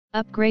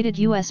Upgraded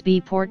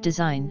USB port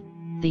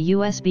design. The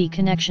USB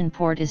connection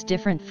port is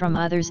different from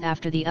others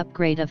after the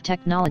upgrade of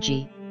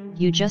technology.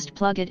 You just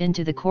plug it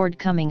into the cord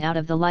coming out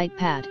of the light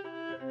pad.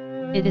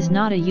 It is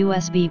not a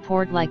USB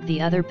port like the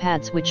other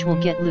pads which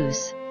will get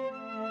loose.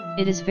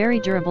 It is very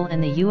durable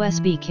and the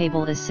USB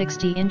cable is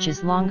 60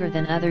 inches longer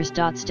than others.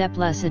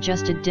 Stepless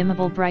adjusted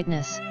dimmable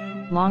brightness.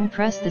 Long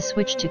press the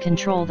switch to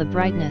control the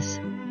brightness.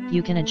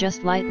 You can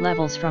adjust light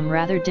levels from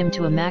rather dim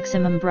to a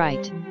maximum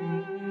bright.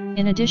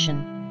 In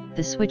addition,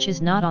 the switch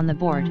is not on the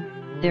board.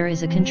 There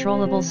is a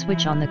controllable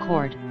switch on the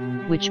cord,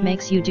 which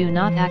makes you do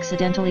not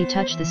accidentally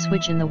touch the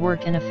switch in the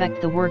work and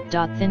affect the work.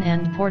 Thin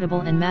and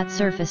portable and matte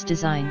surface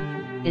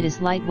design. It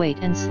is lightweight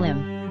and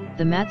slim.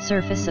 The matte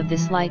surface of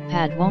this light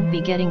pad won't be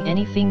getting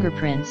any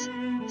fingerprints,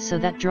 so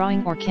that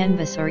drawing or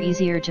canvas are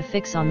easier to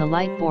fix on the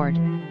light board,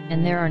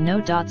 and there are no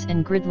dots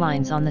and grid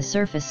lines on the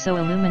surface, so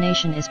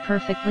illumination is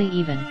perfectly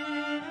even.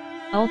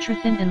 Ultra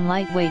thin and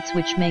lightweight,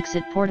 which makes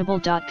it portable.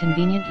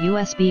 Convenient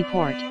USB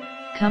port.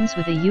 Comes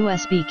with a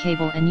USB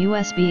cable and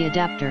USB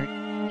adapter,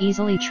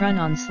 easily turn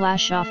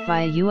on/off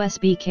via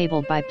USB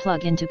cable by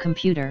plug into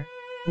computer,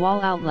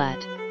 wall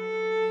outlet.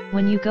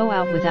 When you go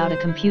out without a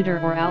computer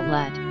or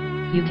outlet,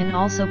 you can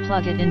also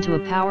plug it into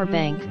a power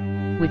bank,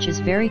 which is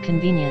very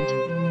convenient,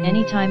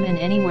 anytime and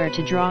anywhere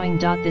to drawing.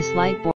 This light board